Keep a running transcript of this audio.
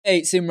Hey,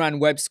 it's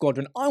Imran Web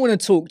Squadron. I want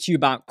to talk to you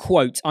about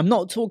quotes. I'm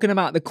not talking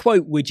about the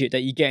quote widget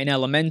that you get in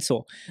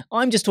Elementor.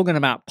 I'm just talking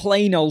about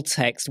plain old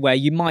text where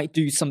you might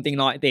do something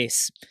like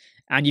this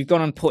and you've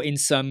gone and put in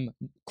some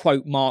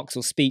quote marks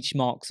or speech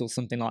marks or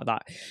something like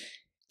that.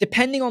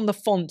 Depending on the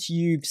font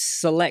you've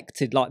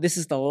selected, like this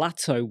is the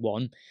Lato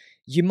one,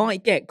 you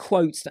might get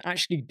quotes that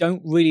actually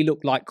don't really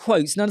look like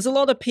quotes. Now, there's a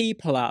lot of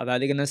people out there,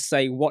 they're going to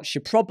say, what's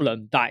your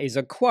problem? That is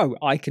a quote.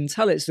 I can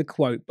tell it's a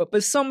quote. But for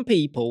some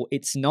people,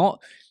 it's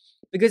not.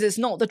 Because it's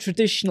not the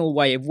traditional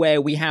way of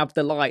where we have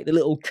the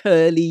little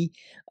curly,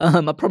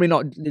 I'm probably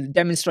not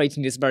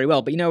demonstrating this very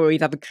well, but you know where we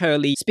have the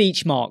curly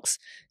speech marks.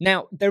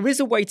 Now, there is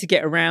a way to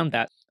get around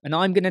that, and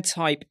I'm going to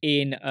type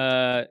in,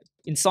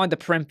 inside the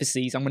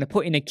parentheses, I'm going to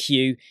put in a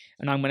Q,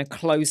 and I'm going to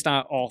close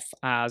that off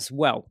as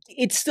well.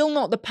 It's still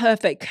not the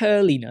perfect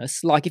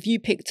curliness, like if you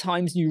pick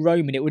Times New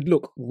Roman, it would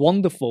look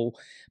wonderful,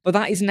 but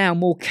that is now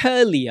more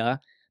curlier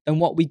than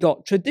what we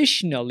got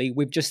traditionally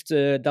with just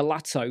the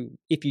Lato,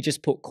 if you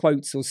just put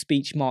quotes or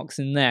speech marks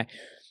in there.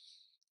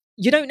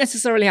 You don't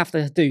necessarily have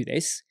to do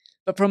this,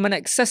 but from an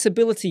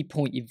accessibility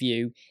point of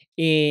view,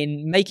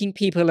 in making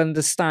people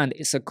understand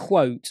it's a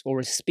quote or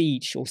a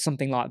speech or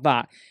something like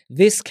that,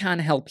 this can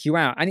help you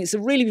out. And it's a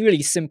really,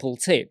 really simple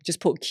tip. Just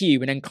put Q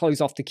and then close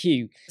off the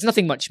Q. There's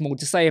nothing much more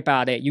to say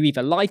about it. You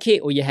either like it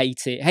or you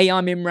hate it. Hey,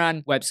 I'm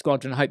Imran, Web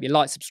Squadron. I hope you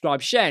like,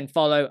 subscribe, share, and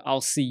follow.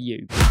 I'll see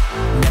you.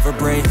 Never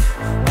break,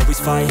 always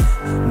fight,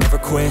 never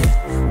quit,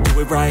 do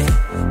it right,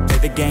 play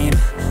the game,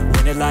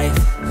 win it life,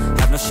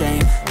 have no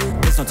shame,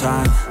 there's no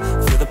time,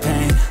 feel the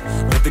pain,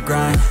 live the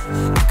grind,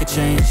 I could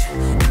change,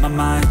 in my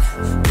mind,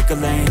 pick a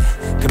lane,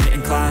 commit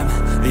and climb,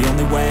 the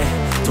only way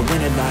to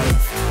win it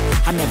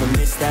life, I never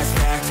miss, that's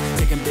fact,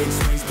 taking big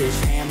swings,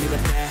 bitch, hand me the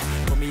bat,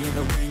 put me in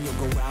the ring.